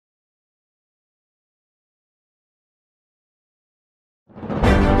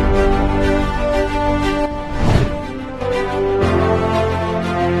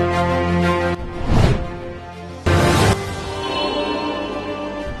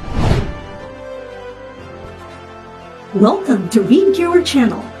Welcome to Read Your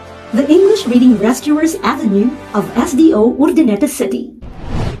Channel, the English Reading Rescuers Avenue of SDO Urdaneta City.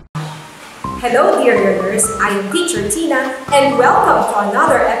 Hello dear learners, I am Teacher Tina and welcome to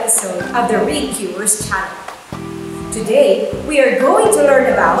another episode of the Read Cures channel. Today, we are going to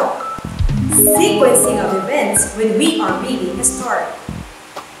learn about sequencing of events when we are reading a story.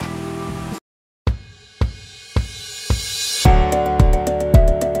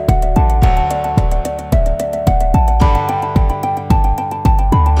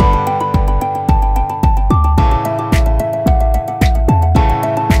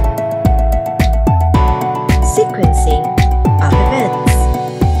 Sequencing of events.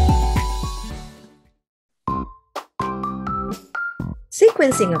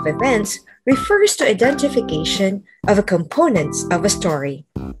 Sequencing of events refers to identification of the components of a story,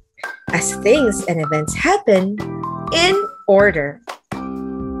 as things and events happen in order.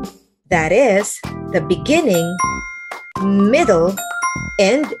 That is, the beginning, middle,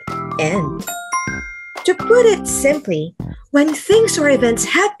 and end. To put it simply, when things or events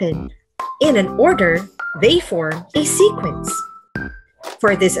happen in an order, they form a sequence.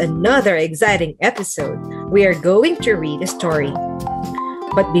 For this another exciting episode, we are going to read a story.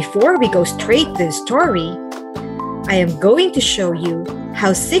 But before we go straight to the story, I am going to show you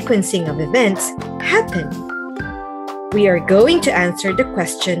how sequencing of events happen. We are going to answer the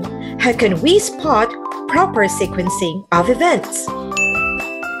question, how can we spot proper sequencing of events?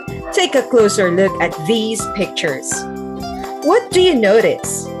 Take a closer look at these pictures. What do you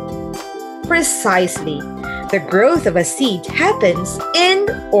notice? Precisely, the growth of a seed happens in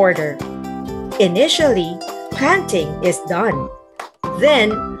order. Initially, planting is done.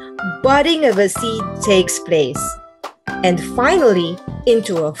 Then, budding of a seed takes place. And finally,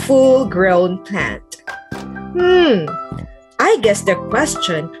 into a full-grown plant. I guess the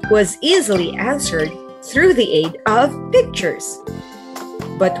question was easily answered through the aid of pictures.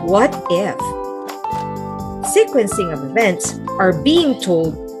 But what if sequencing of events are being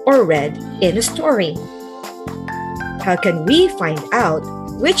told or read in a story? How can we find out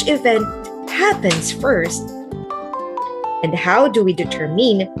which event happens first? And how do we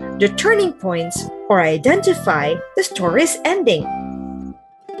determine the turning points or identify the story's ending?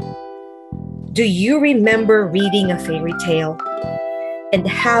 Do you remember reading a fairy tale and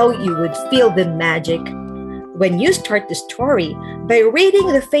how you would feel the magic when you start the story by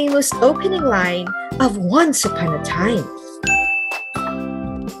reading the famous opening line of Once Upon a Time?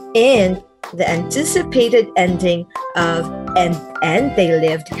 And the anticipated ending of and they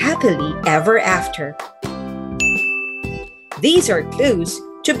lived happily ever after. These are clues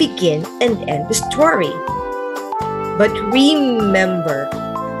to begin and end the story. But remember,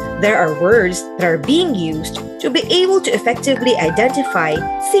 there are words that are being used to be able to effectively identify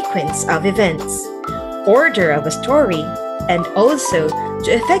sequence of events, order of a story, and also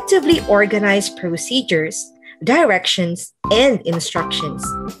to effectively organize procedures, directions, and instructions.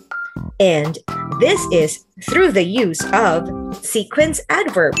 And this is through the use of sequence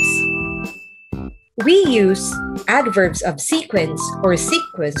adverbs. We use adverbs of sequence or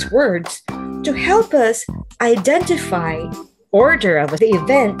sequence words to help us identify order of the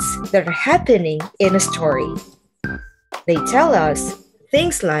events that are happening in a story. They tell us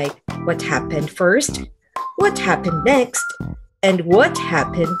things like what happened first, what happened next, and what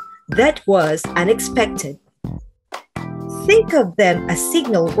happened that was unexpected. Think of them as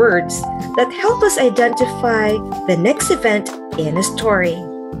signal words that help us identify the next event in a story.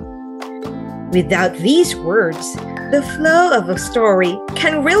 Without these words, the flow of a story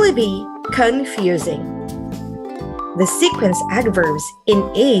can really be confusing. The sequence adverbs in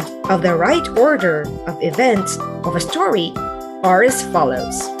aid of the right order of events of a story are as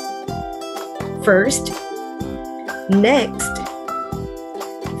follows. First, next,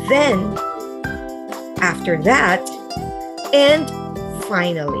 then, after that, and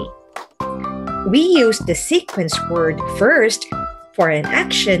finally. We use the sequence word first for an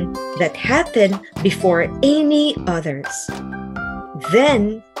action that happened before any others.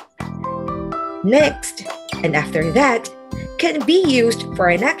 Then, next, and after that can be used for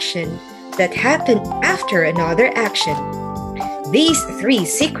an action that happened after another action. These three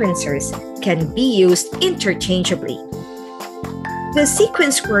sequencers can be used interchangeably. The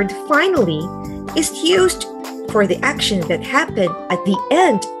sequence word finally is used for the action that happened at the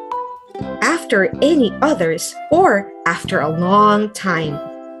end, after any others, or after a long time.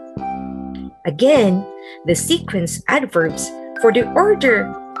 Again, the sequence adverbs for the order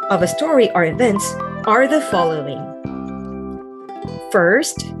of a story or events are the following.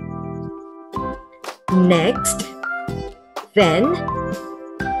 First, next, then,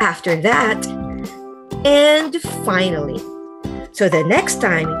 after that, And finally, so the next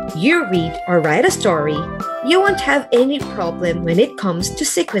time you read or write a story, you won't have any problem when it comes to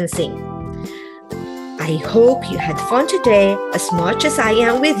sequencing. I hope you had fun today as much as I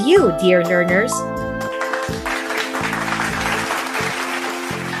am with you, dear learners.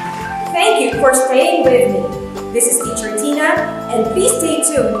 Thank you for staying with me. This is Teacher Tina, and please stay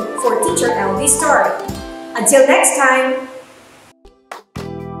tuned for Teacher LV's story. Until next time,